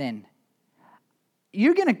often.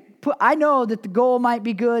 You're going to put, I know that the goal might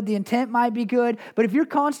be good, the intent might be good, but if you're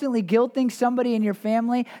constantly guilting somebody in your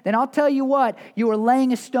family, then I'll tell you what, you are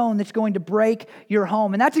laying a stone that's going to break your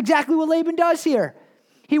home. And that's exactly what Laban does here.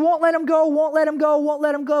 He won't let him go, won't let him go, won't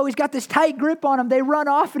let him go. He's got this tight grip on him. They run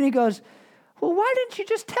off and he goes, well, why didn't you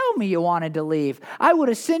just tell me you wanted to leave? I would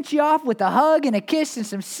have sent you off with a hug and a kiss and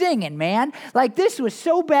some singing, man. Like, this was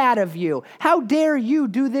so bad of you. How dare you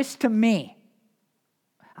do this to me?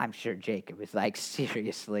 I'm sure Jacob is like,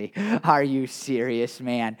 seriously, are you serious,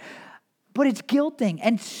 man? But it's guilting,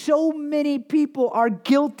 and so many people are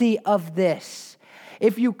guilty of this.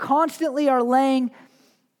 If you constantly are laying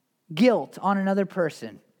guilt on another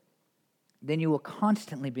person, then you will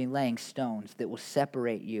constantly be laying stones that will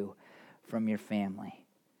separate you from your family.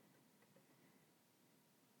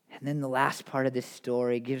 And then the last part of this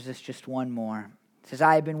story gives us just one more. It says,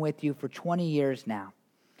 I have been with you for 20 years now.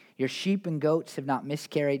 Your sheep and goats have not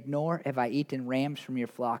miscarried, nor have I eaten rams from your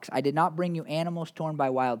flocks. I did not bring you animals torn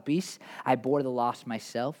by wild beasts. I bore the loss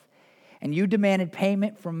myself. And you demanded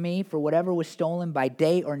payment from me for whatever was stolen by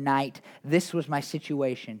day or night. This was my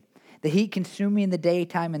situation. The heat consumed me in the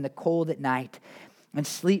daytime and the cold at night, and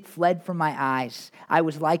sleep fled from my eyes. I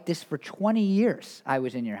was like this for 20 years I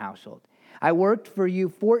was in your household. I worked for you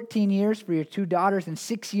 14 years for your 2 daughters and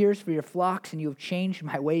 6 years for your flocks, and you have changed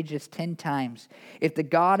my wages 10 times. If the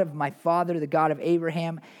God of my father, the God of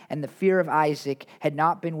Abraham, and the fear of Isaac had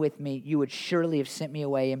not been with me, you would surely have sent me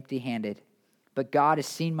away empty-handed. But God has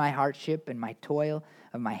seen my hardship and my toil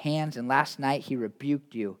of my hands, and last night he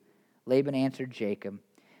rebuked you. Laban answered Jacob,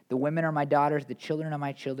 the women are my daughters, the children are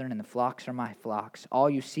my children, and the flocks are my flocks. All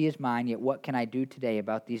you see is mine, yet what can I do today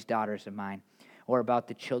about these daughters of mine, or about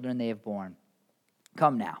the children they have borne?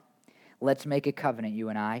 Come now, let's make a covenant, you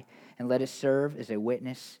and I, and let it serve as a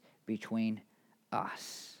witness between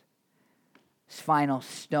us. This final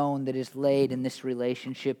stone that is laid in this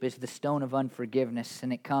relationship is the stone of unforgiveness,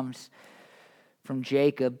 and it comes from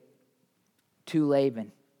Jacob to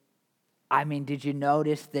Laban. I mean, did you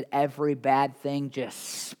notice that every bad thing just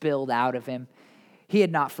spilled out of him? He had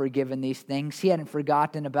not forgiven these things. He hadn't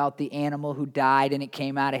forgotten about the animal who died and it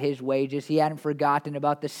came out of his wages. He hadn't forgotten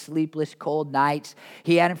about the sleepless, cold nights.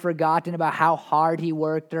 He hadn't forgotten about how hard he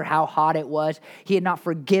worked or how hot it was. He had not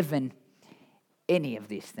forgiven any of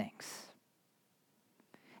these things.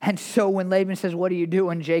 And so when Laban says, what are you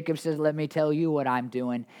doing? Jacob says, let me tell you what I'm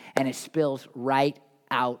doing. And it spills right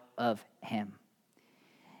out of him.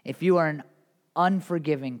 If you are an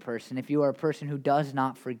unforgiving person, if you are a person who does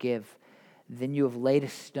not forgive, then you have laid a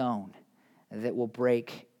stone that will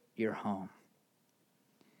break your home.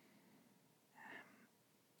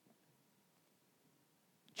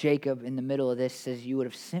 Jacob, in the middle of this, says, you would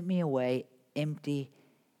have sent me away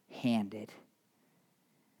empty-handed.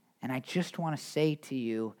 And I just want to say to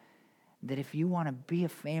you that if you want to be a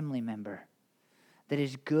family member that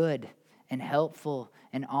is good and helpful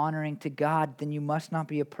and honoring to God, then you must not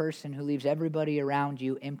be a person who leaves everybody around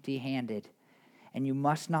you empty-handed. And you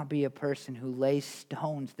must not be a person who lays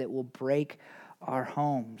stones that will break our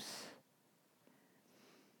homes.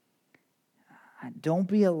 Don't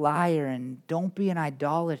be a liar, and don't be an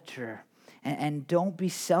idolater, and don't be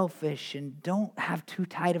selfish, and don't have too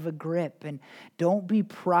tight of a grip, and don't be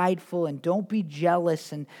prideful, and don't be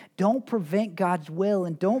jealous, and don't prevent God's will,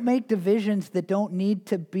 and don't make divisions that don't need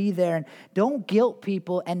to be there, and don't guilt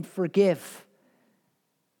people, and forgive.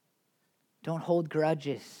 Don't hold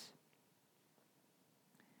grudges.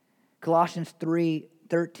 Colossians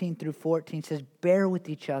 3:13 through 14 says, bear with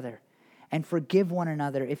each other and forgive one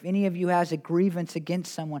another. If any of you has a grievance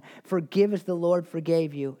against someone, forgive as the Lord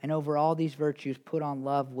forgave you. And over all these virtues, put on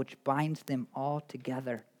love, which binds them all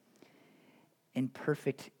together in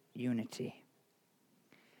perfect unity.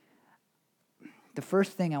 The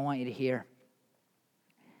first thing I want you to hear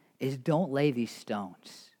is don't lay these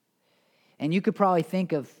stones. And you could probably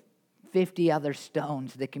think of 50 other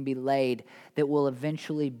stones that can be laid that will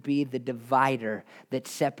eventually be the divider that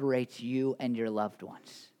separates you and your loved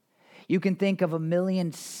ones. You can think of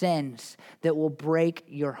 1,000,000 sins that will break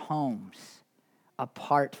your homes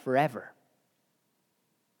apart forever.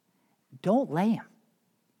 Don't lay them.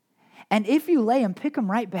 And if you lay them, pick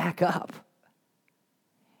them right back up.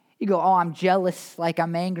 You go, oh, I'm jealous, like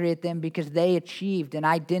I'm angry at them because they achieved and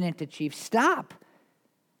I didn't achieve. Stop.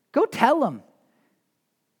 Go tell them.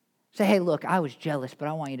 Say, hey, look, I was jealous, but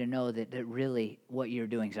I want you to know that really what you're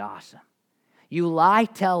doing is awesome. You lie,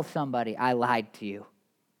 tell somebody, I lied to you.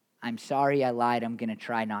 I'm sorry I lied. I'm going to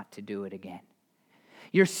try not to do it again.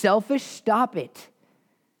 You're selfish, stop it.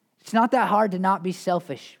 It's not that hard to not be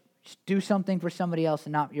selfish. Just do something for somebody else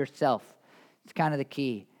and not yourself. It's kind of the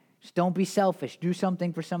key. Just don't be selfish. Do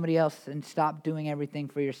something for somebody else and stop doing everything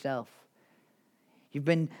for yourself. You've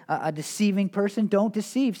been a deceiving person, don't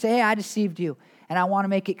deceive. Say, hey, I deceived you. And I want to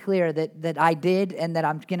make it clear that I did and that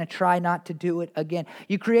I'm going to try not to do it again.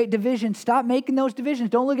 You create divisions. Stop making those divisions.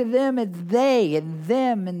 Don't look at them as they and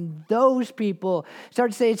them and those people.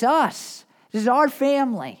 Start to say, it's us. This is our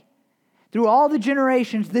family. Through all the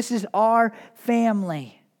generations, this is our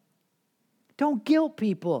family. Don't guilt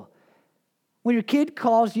people. When your kid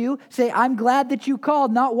calls you, say, I'm glad that you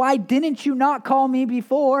called, not why didn't you not call me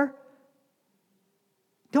before?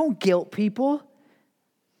 Don't guilt people.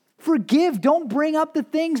 Forgive. Don't bring up the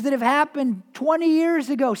things that have happened 20 years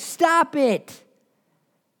ago. Stop it.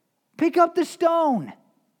 Pick up the stone.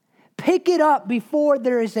 Pick it up before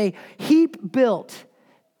there is a heap built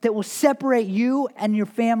that will separate you and your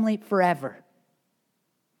family forever.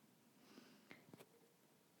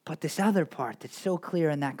 But this other part that's so clear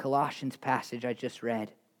in that Colossians passage I just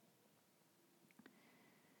read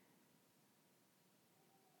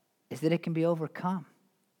is that it can be overcome.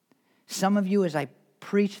 Some of you, as I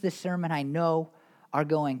preach this sermon, I know are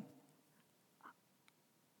going,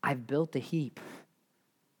 I've built a heap.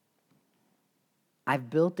 I've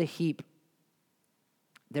built a heap.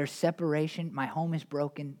 There's separation. My home is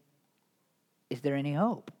broken. Is there any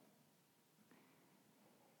hope?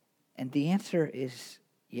 And the answer is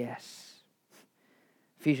yes.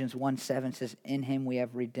 Ephesians 1:7 says, in him we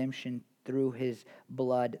have redemption through his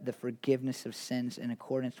blood, the forgiveness of sins in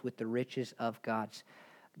accordance with the riches of God's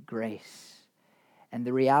grace. And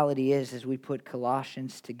the reality is, as we put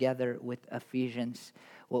Colossians together with Ephesians,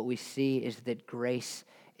 what we see is that grace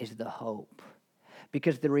is the hope.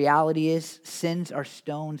 Because the reality is, sins are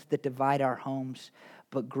stones that divide our homes,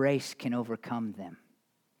 but grace can overcome them.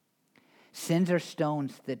 Sins are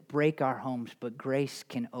stones that break our homes, but grace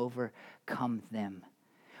can overcome them.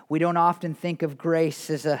 We don't often think of grace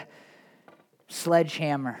as a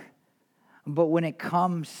sledgehammer. But when it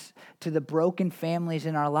comes to the broken families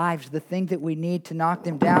in our lives, the thing that we need to knock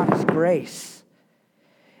them down is grace.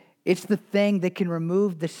 It's the thing that can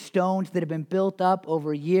remove the stones that have been built up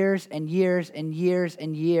over years and years and years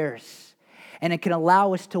and years. And it can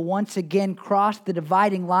allow us to once again cross the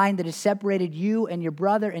dividing line that has separated you and your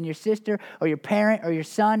brother and your sister or your parent or your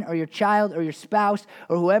son or your child or your spouse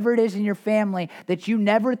or whoever it is in your family that you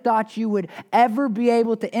never thought you would ever be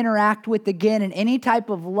able to interact with again in any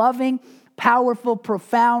type of loving, powerful,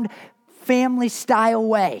 profound, family-style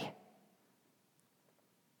way.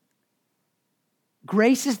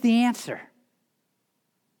 Grace is the answer.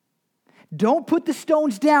 Don't put the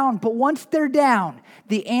stones down, but once they're down,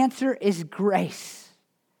 the answer is grace.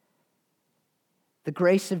 The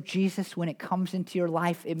grace of Jesus, when it comes into your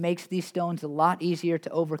life, it makes these stones a lot easier to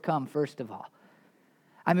overcome, first of all.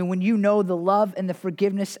 I mean, when you know the love and the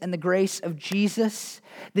forgiveness and the grace of Jesus,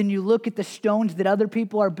 then you look at the stones that other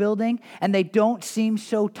people are building and they don't seem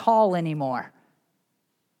so tall anymore.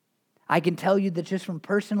 I can tell you that just from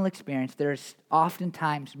personal experience, there's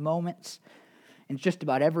oftentimes moments in just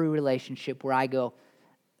about every relationship where I go,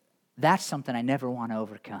 that's something I never want to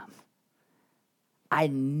overcome. I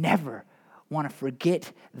never want to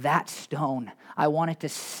forget that stone. I want it to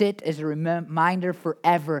sit as a reminder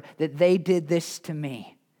forever that they did this to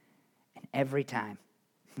me. And every time,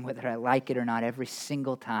 whether I like it or not, every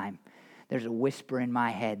single time, there's a whisper in my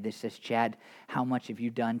head that says, Chad, how much have you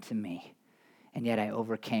done to me? And yet I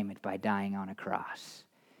overcame it by dying on a cross.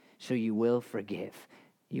 So you will forgive.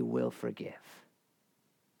 You will forgive.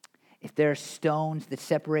 If there are stones that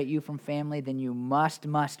separate you from family, then you must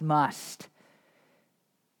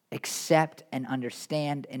accept and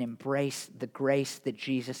understand and embrace the grace that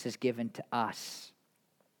Jesus has given to us.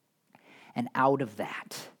 And out of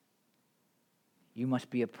that, you must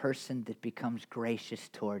be a person that becomes gracious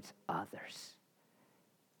towards others.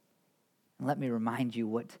 And let me remind you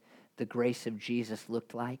what the grace of Jesus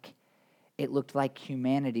looked like. It looked like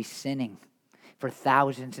humanity sinning for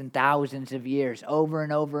thousands and thousands of years, over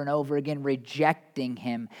and over and over again, rejecting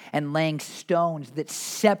him and laying stones that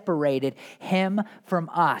separated him from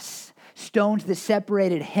us. Stones that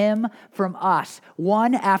separated him from us.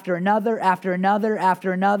 One after another, after another,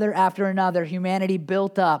 after another, after another, humanity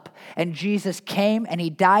built up. And Jesus came and he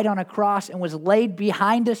died on a cross and was laid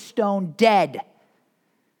behind a stone dead,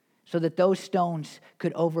 so that those stones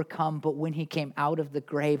could overcome. But when he came out of the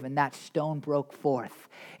grave and that stone broke forth,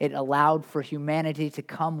 it allowed for humanity to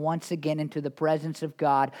come once again into the presence of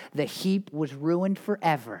God. The heap was ruined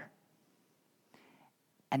forever.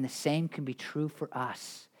 And the same can be true for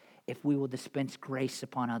us if we will dispense grace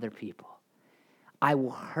upon other people. I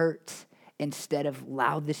will hurt instead of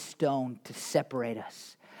allow this stone to separate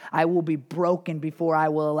us. I will be broken before I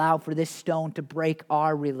will allow for this stone to break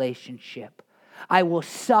our relationship. I will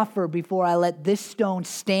suffer before I let this stone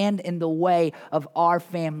stand in the way of our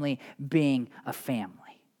family being a family.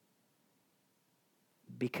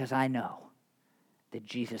 Because I know that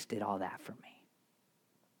Jesus did all that for me.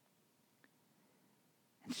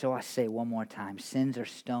 And so I say one more time, sins are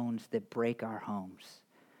stones that break our homes,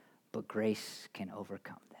 but grace can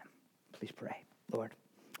overcome them. Please pray. Lord,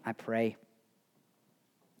 I pray.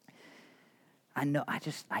 I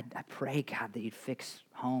pray, God, that you'd fix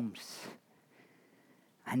homes.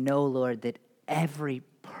 I know, Lord, that every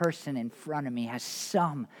person in front of me has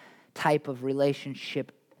some type of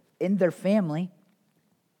relationship in their family,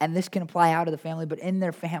 and this can apply out of the family, but in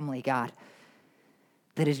their family, God,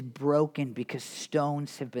 that is broken because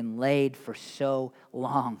stones have been laid for so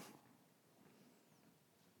long.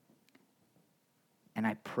 And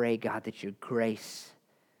I pray, God, that your grace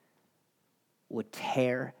would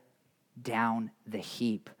tear down the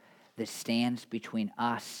heap that stands between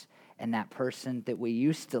us and that person that we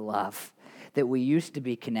used to love, that we used to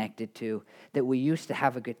be connected to, that we used to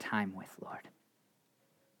have a good time with, Lord.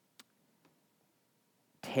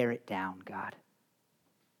 Tear it down, God.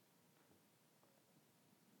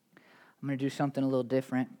 I'm going to do something a little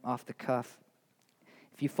different off the cuff.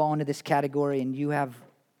 If you fall into this category and you have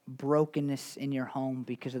brokenness in your home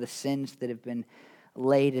because of the sins that have been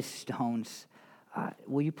laid as stones,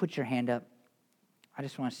 will you put your hand up? I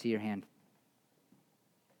just want to see your hand.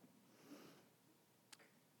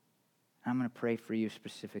 I'm going to pray for you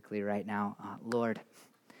specifically right now. Lord,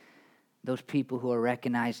 those people who are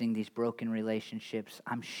recognizing these broken relationships,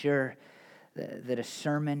 I'm sure that a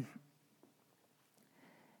sermon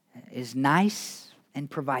is nice and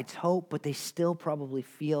provides hope, but they still probably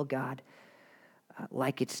feel, God,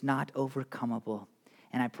 like it's not overcomable.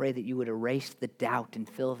 And I pray that you would erase the doubt and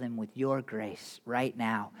fill them with your grace right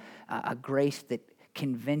now, a grace that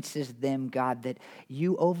convinces them, God, that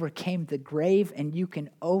you overcame the grave and you can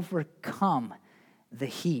overcome the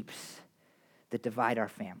heaps that divide our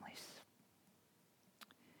families.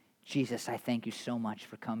 Jesus, I thank you so much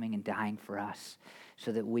for coming and dying for us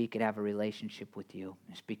so that we could have a relationship with you.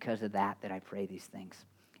 It's because of that I pray these things.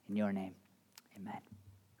 In your name, amen.